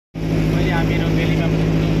हामी रङ्गेलीमा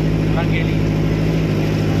पुग्नु।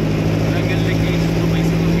 रङ्गेलीदेखि सुरु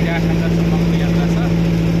भइसक्यो विराटनगरसम्मको यात्रा छ।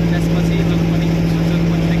 त्यसपछि जोगबनी पुग्छु।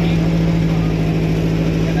 जोगबनीदेखि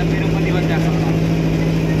यता मेरो पनि जासम्म।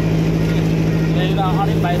 यता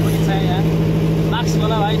अनिल भाइ पनि छ यहाँ। मास्क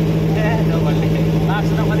होला भाइ।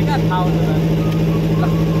 मास्क नभने कहाँ थाहा हुन्छ त।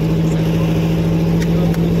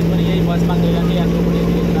 पनि यही बसमा गइरहने यहाँ जोगबनी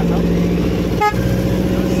पुगेका छौँ।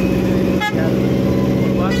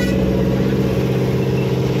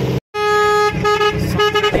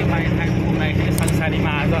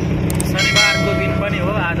 संसारीमा आज शनिबारको दिन पनि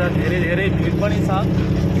हो। आज धेरै भिड पनि छ।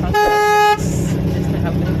 यस्तै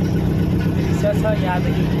खालको दृश्य छ।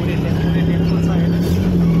 यहाँदेखि पुरै टेम्पो छ।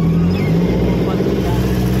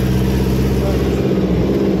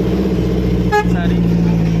 संसारी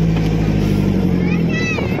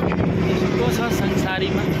यस्तो छ।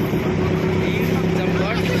 संसारीमा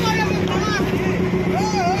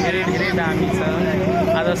धेरै दामी छ।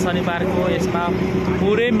 आज शनिबारको यसमा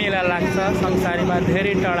पुरै मेला लाग्छ। संसारीमा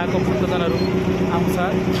धेरै टाढाको भक्तजनहरू आउँछ।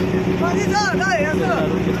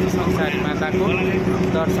 यस्तो संसारी माताको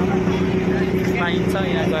दर्शन पाइन्छ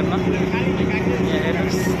यहाँ गर्न। यहाँ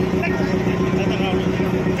हेर्नुहोस्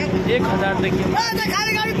 1000देखि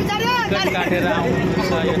टिकट काटेर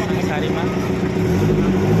आउनुहुन्छ यो संसारीमा।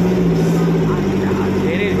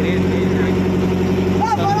 धेरै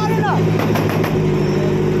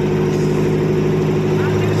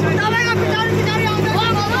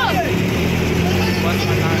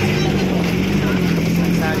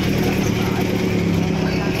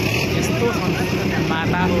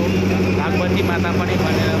माता हो। भगवती माता पनि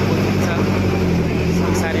भनेर बोलिन्छ।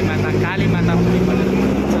 संसारी माता काली माता पनि भनेर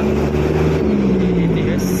बोलिन्छ।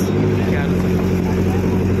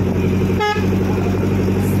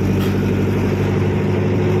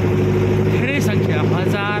 धेरै सङ्ख्या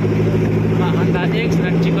 1000मा भन्दा 1जना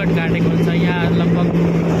टिकट काटेको हुन्छ। यहाँ लगभग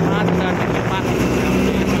 5000देखि माथि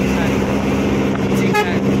संसारी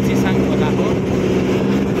चिसाङ खोला हो।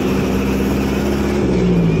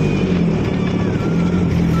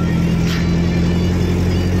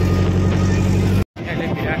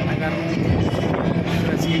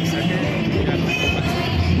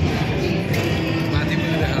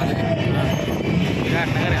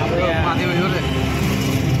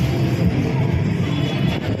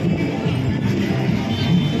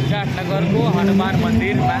 विराटनगरको हनुमान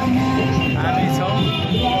मन्दिरमा हामी छौँ।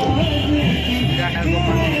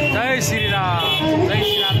 विराटनगरको मन्दिर। जय श्रीराम। जय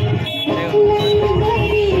श्रीराम।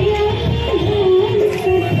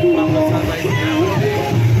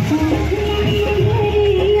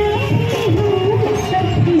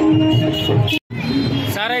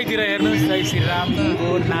 चारैतिर हेर्नुहोस् जय श्रीरामको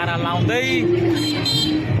नारा लाउँदै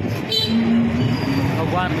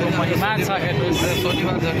भगवानको महिमा छ। हेर्नुहोस्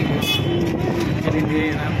धेरै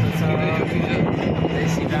राम्रो छ। जय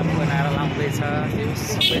श्रीरामको नारा लाउँदैछ।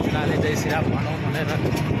 सबैजनाले जय श्रीराम भनौँ भनेर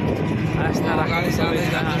आस्था राख्दै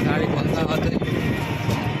सबैजना अगाडि बढ्छ।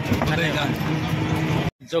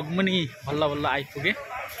 जोगबनी बल्ल आइपुगे।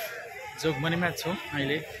 जोगबनीमा छु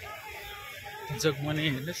अहिले। जोगबनी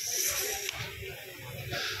हेर्नुहोस्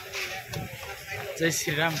जय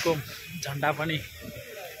श्रीरामको झन्डा पनि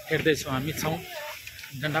हेर्दैछौँ हामी।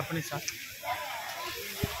 झन्डा पनि छ।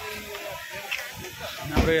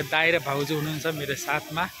 हाम्रो यो दाइ र भाउजू हुनुहुन्छ मेरो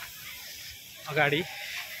साथमा अगाडि।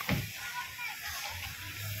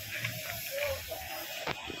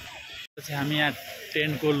 पछि हामी यहाँ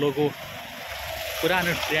ट्रेनको लोगो,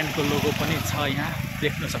 पुरानो ट्रेनको लोगो पनि छ यहाँ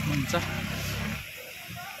देख्न सक्नुहुन्छ।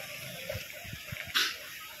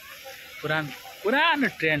 पुरानो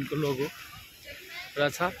ट्रेनको लोगो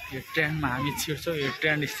रहेछ। यो ट्रेनमा हामी छिर्छौँ। यो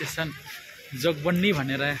ट्रेन स्टेसन जोगबनी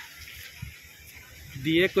भनेर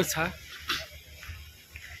दिएको छ।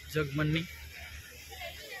 जोगबनी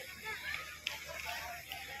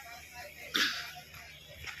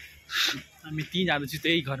हामी 3 जाँदैछु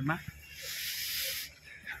त्यही घरमा।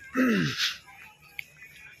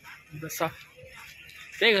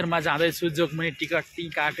 त्यही घरमा जाँदैछु। जोगबनी टिकट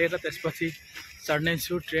काटेर त्यसपछि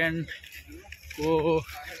चढ्नेछु ट्रेनको।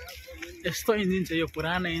 यस्तो इन्जिन छ। यो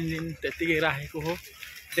पुरानो इन्जिन त्यतिकै राखेको हो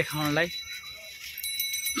देखाउनलाई।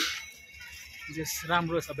 जस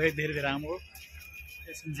राम्रो छ भाइ। धेरै राम्रो।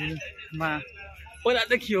 यस इन्जिनमा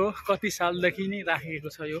पहिलादेखि हो। कति सालदेखि नै राखेको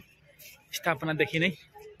छ। यो स्थापनादेखि नै।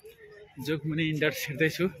 जोगबनी इन्टर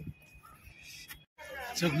छिर्दैछु।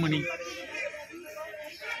 जोगबनी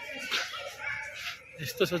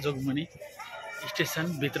यस्तो छ। जोगबनी स्टेसन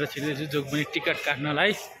भित्र छिर्दैछु। जोगबनी टिकट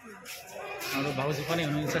काट्नलाई। हाम्रो भाउजू पनि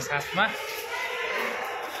हुनुहुन्छ साथमा।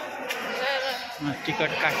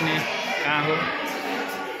 टिकट काट्ने कहाँ हो?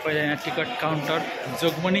 पहिला यहाँ ticket counter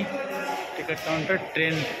Jogbani ticket counter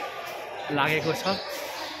train लागेको छ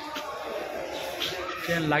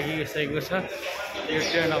ट्रेन लागिसकेको छ यो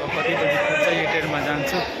ट्रेन अब कति बजी पुग्छ यो ट्रेनमा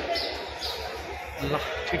जान्छु ल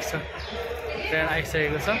ठीक छ ट्रेन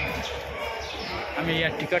आइसकेको छ हामी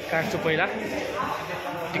यहाँ टिकट काट्छु पहिला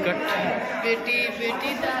टिकट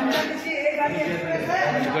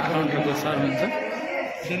काउन्टरको सर हुन्छ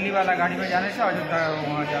दिल्ली वाला गाड़ी में जाने से अयोध्या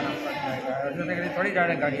वहाँ जाना पड़ता है अयोध्या के लिए थोड़ी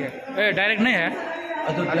डायरेक्ट गाड़ी है ए डायरेक्ट नहीं है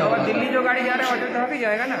अयोध्या दिल्ली जो गाड़ी जा रहा है अयोध्या भी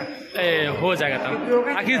जाएगा ना ए हो जाएगा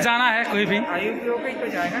तब आखिर जाना है कोही भी यूपी तो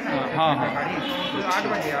जाएगा ना हाँ हाँ गाड़ी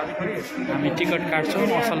 8 बजे अभी थोड़ी हामी टिकट काट्छौँ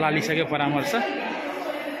असल हालिसक्यो परामर्श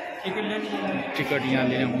टिकट यहाँ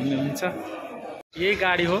लिन हुन्छ यही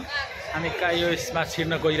गाडी हो हामी यो यसमा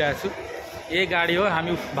छिर्न गइरहेको छु यही गाडी हो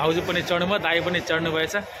हामी भाउजू पनि चढ्नु भयो दाइ पनि चढ्नु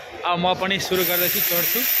भएछ अब म पनि सुरु गर्दैछु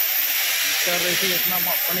चढ्दैछु यसमा म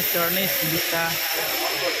पनि चढ्ने बिस्ता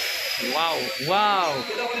वाउ वाउ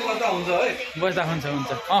बस्दा हुन्छ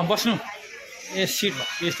अँ बस्नु ए सिटमा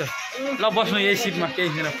यस्तो ल बस्नु यही सिटमा केही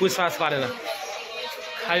छैन पुछपाछ पारेर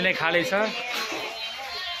खाली नै खाली छ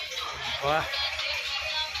वाह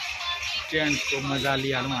ट्रेनको मजा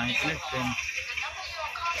लिइहालौँ हामी पनि ट्रेन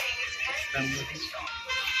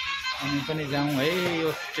हामी पनि जाउँ है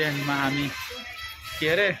यो ट्रेनमा हामी के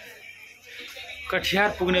अरे कटिहार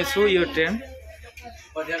पुग्नेछु यो ट्रेन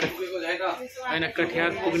होइन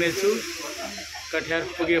कटिहार पुग्नेछु कटिहार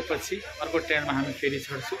पुगेपछि अर्को ट्रेनमा हामी फेरि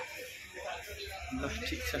चढ्छु ल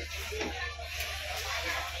ठिक छ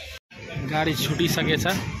गाडी छुटिसकेछ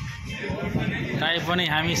ताइ पनि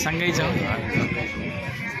हामी सँगै छौँ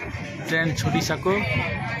ट्रेन छुटिसक्यो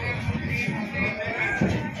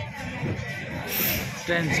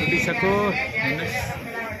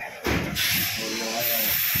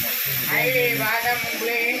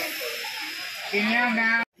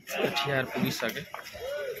कटिहार पुगिसके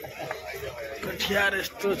कटिहार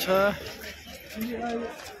यस्तो छ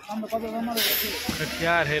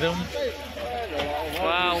कटिहार हेरौँ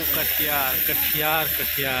वाउ कटिहार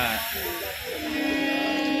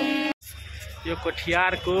यो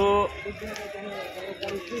कटिहारको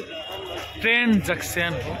ट्रेन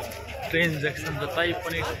जंक्सन हो जतै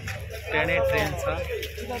पनि ट्रेन छ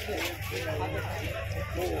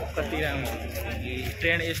कति राम्रो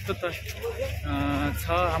ट्रेन यस्तो त छ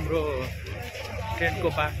हाम्रो ट्रेनको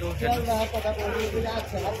बाटो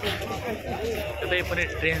कतै पनि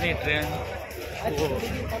ट्रेन हो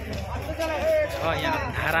छ यहाँ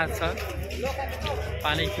धारा छ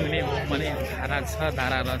पानी पिउने हो भने धारा छ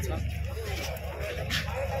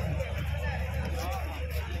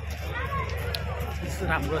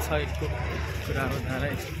राम्रो छ यसको कुराहरू धारा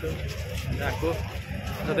यस्तो मजाको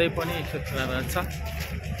जतै पनि यस्तो कुराहरू छ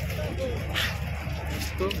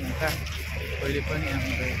यस्तो मुखा पहिले पनि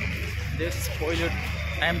हाम्रो देश पहिलो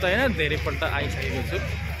टाइम त होइन धेरैपल्ट आइसकेको छु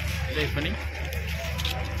त्यही पनि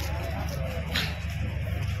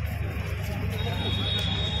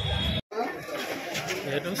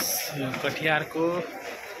हेर्नुहोस् कटिहारको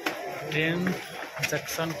ट्रेन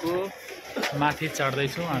जंक्सनको माथि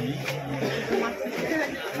चढ्दैछौँ हामी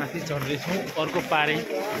अर्को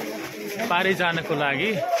पारी जानको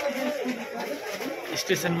लागि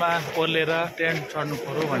स्टेसनमा ओर्लेर ट्रेन चढ्नु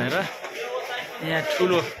पर्यो भनेर यहाँ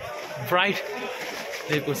ठुलो ब्राइट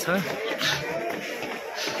दिएको छ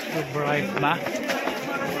यो ब्राइटमा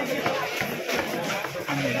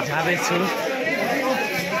हामी जाँदैछु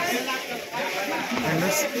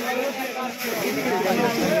हेर्नुहोस्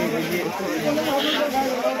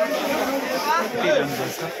राम्रो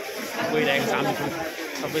छ गइरहेको छ हामी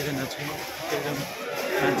सबैजना छौँ एकदम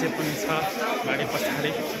मान्छे पनि छ गाडी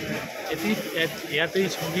पछाडि यति यात्रै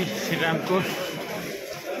छौँ कि श्रीरामको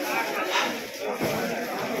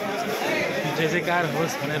जय जयकार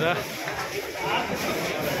होस् भनेर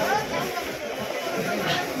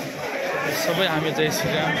सबै हामी जय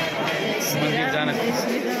श्रीराम मन्दिर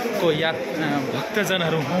जानको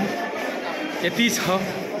भक्तजनहरू हौँ यति छ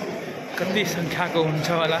कति सङ्ख्याको हुन्छ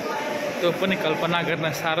होला त्यो पनि कल्पना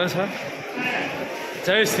गर्न साह्रो छ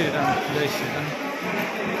जय श्रीराम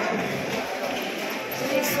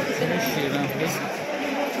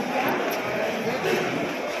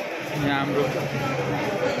यहाँ हाम्रो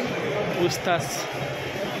पूछताछ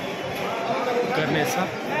गर्नेछ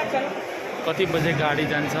कति बजे गाडी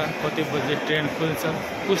जान्छ कति बजे ट्रेन खुल्छ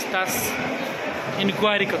पूछताछ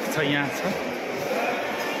इन्क्वायरी कक्ष यहाँ छ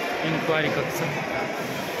इन्क्वायरी कक्ष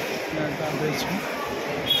यहाँ जाँदैछौँ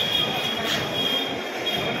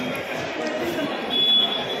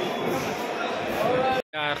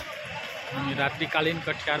हामी रात्रिकालीन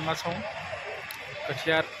कटिहारमा छौँ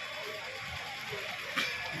कटिहार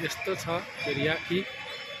यस्तो छ एरिया कि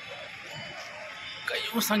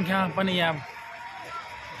कयौँ सङ्ख्यामा पनि यहाँ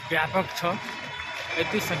व्यापक छ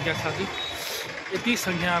यति संख्या छ कि यति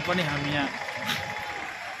संख्यामा पनि हामी यहाँ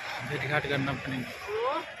भेटघाट गर्न पनि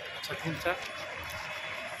सकिन्छ।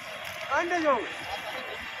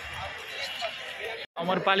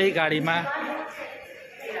 अमरपाली गाडीमा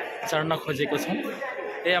चढ्न खोजेको छौँ।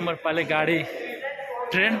 यही अमरपाली गाडी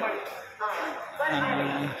ट्रेन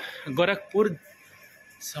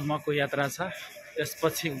गोरखपुरसम्मको यात्रा छ।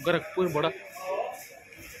 त्यसपछि गोरखपुरबाट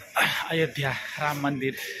अयोध्या राम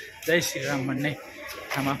मन्दिर जय श्री राम भन्ने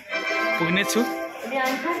ठाउँमा पुग्नेछु।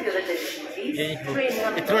 यही हो,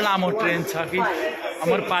 यत्रो लामो ट्रेन छ कि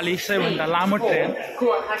अमरपाली सबैभन्दा लामो ट्रेन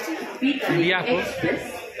इन्डियाको।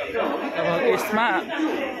 अब यसमा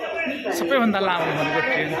सबैभन्दा लामो भनेको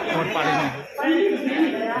ट्रेन अमरपाली नै हो।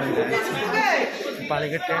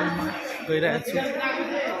 अमरपालीको ट्रेनमा गइरहेको छु।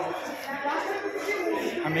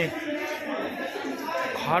 हामी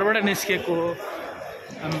घरबाट निस्केको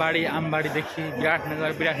आमबाडीदेखि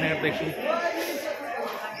विराटनगरदेखि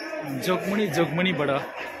जोगमुनीबाट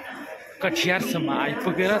कटिहारसम्म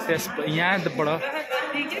आइपुगेर यहाँबाट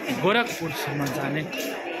गोरखपुरसम्म जाने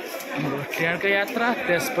हाम्रो ट्रेनको यात्रा।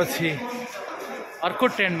 त्यसपछि अर्को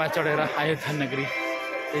ट्रेनमा चढेर अयोध्या नगरी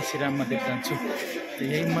जय श्री राम मन्दिर जान्छु।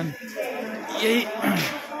 यही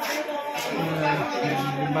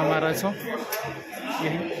गुम्बामा रहेछौँ।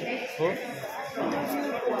 यही हो,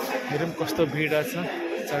 हेरौँ कस्तो भिड छ।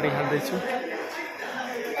 चढिहाल्दैछु।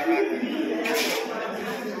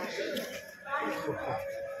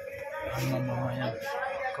 यहाँ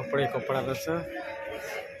कपडा रहेछ।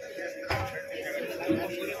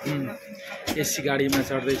 एसी गाडीमा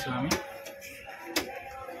चढ्दैछु हामी।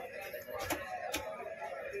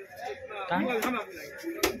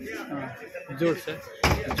 जोड छ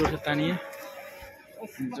तानिए।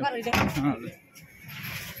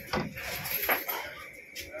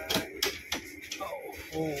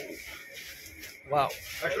 वाह,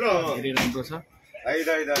 धेरै राम्रो छ।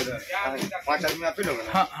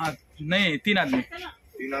 हाँ, नहीं 3 आदमी।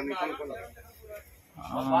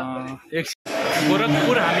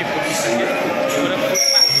 गोरखपुर हामी पुगिसक्यौँ।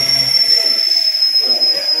 गोरखपुरमा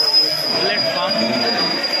प्लेटफर्म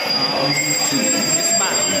यसमा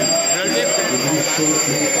रेलवे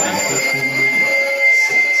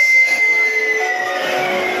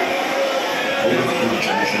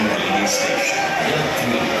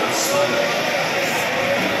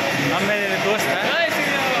मेरे दोस्त है।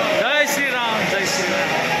 जय श्री राम, जय श्री राम।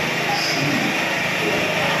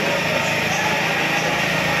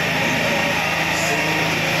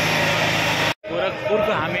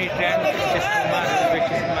 गोरखपुरको हामी ट्रेन स्टेसनमा रेलवे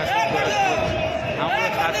स्टेसनमा गोरखपुर हाम्रो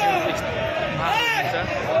साथीहरू उहाँ हुनुहुन्छ।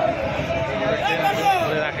 ट्रेन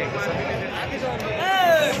राखेको छ।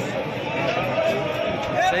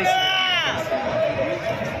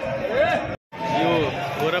 यो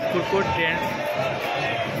गोरखपुरको ट्रेन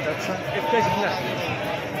एकैछिन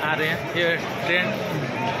आ रहे हैं। ये ट्रेन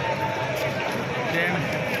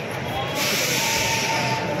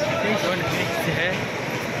है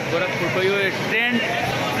गोरखपुर को। यो ट्रेन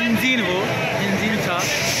इंजिन हो, इंजिन छ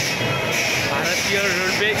भारतीय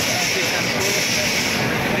रेलवे स्टेशन को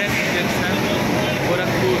ट्रेन स्टेशन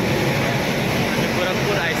गोरखपुर। हामी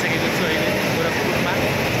गोरखपुर आइसकेको छु अहिले। गोरखपुरमा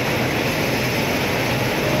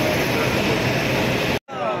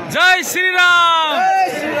जय श्री राम,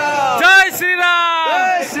 जय श्री राम,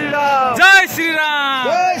 जय श्री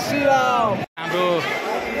राम। हाम्रो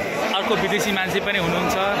अर्को विदेशी मान्छे पनि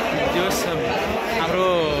हुनुहुन्छ जो हाम्रो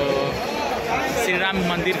श्रीराम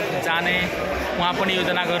मन्दिर जाने उहाँ पनि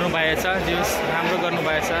योजना गर्नुभएछ। जो राम्रो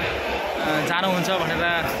गर्नुभएछ, जानुहुन्छ भनेर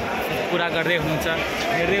कुरा गर्दै हुनुहुन्छ।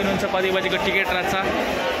 हेर्दै हुनुहुन्छ कति बजेको टिकट रहेछ।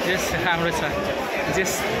 जेस राम्रो छ,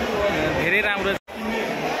 जेस धेरै राम्रो।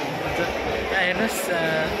 हेर्नुहोस्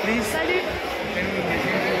प्लिज।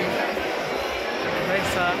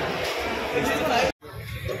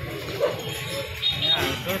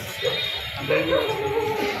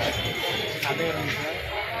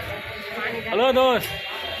 हेलो दोस्त,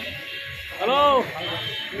 हेलो,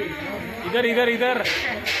 इधर इधर इधर।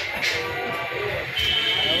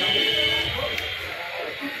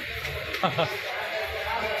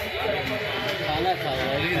 खाना खाओ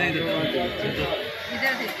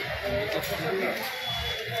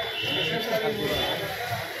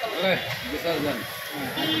विसर्जन।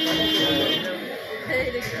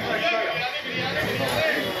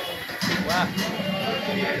 वाह,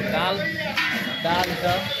 दाल छ,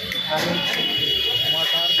 आलु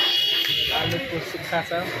मटर, आलुको सुक्खा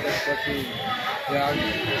छ, त्यसपछि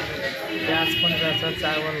प्याज पनि रहेछ,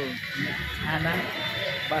 चावल खाना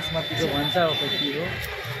बासमतीको भन्छ हो के हो,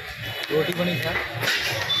 रोटी पनि छ।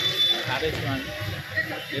 खाँदैछु हामी,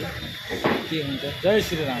 के हुन्छ। जय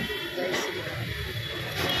श्री राम।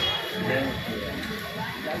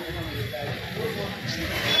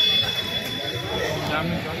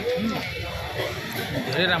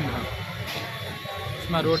 धेरै राम्रो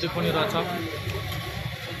यसमा रोटी पनि रहेछ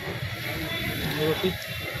रोटी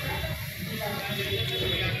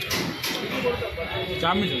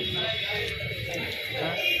दामी छ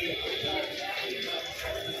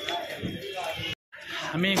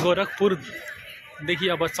हामी गोरखपुरदेखि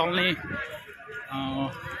अब चल्ने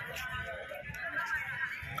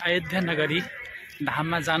अयोध्या नगरी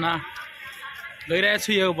धाममा जान गइरहेको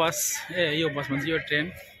छु यो बस भन्छ यो ट्रेन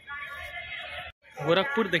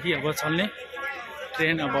गोरखपुरदेखि अब चल्ने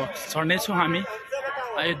ट्रेन अब चढ्नेछौँ हामी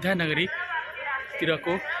अयोध्या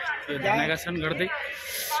नगरीतिरको यो ध्यानाकर्षण गर्दै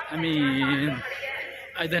हामी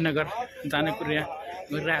अयोध्या नगर जाने कुरा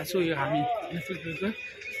गरिरहेको छु यो हामी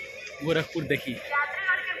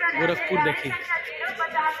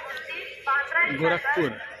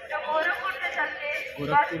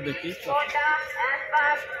गोरखपुरदेखि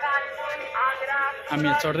हामी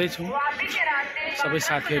चढ्दैछौँ सबै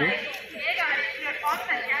साथीहरू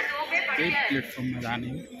त्यही प्लेटफर्ममा जाने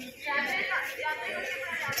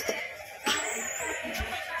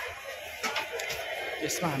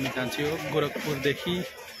यसमा हामी जान्छौँ गोरखपुरदेखि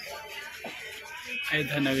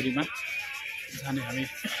अयोध्या नगरीमा जाने हामी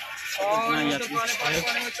यात्री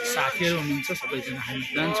साथीहरू हुनुहुन्छ सबैजना हामी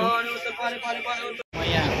जान्छौँ म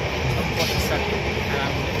यहाँ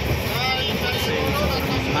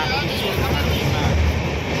माथिमा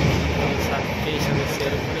केही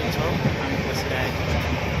सदस्यहरू पनि छ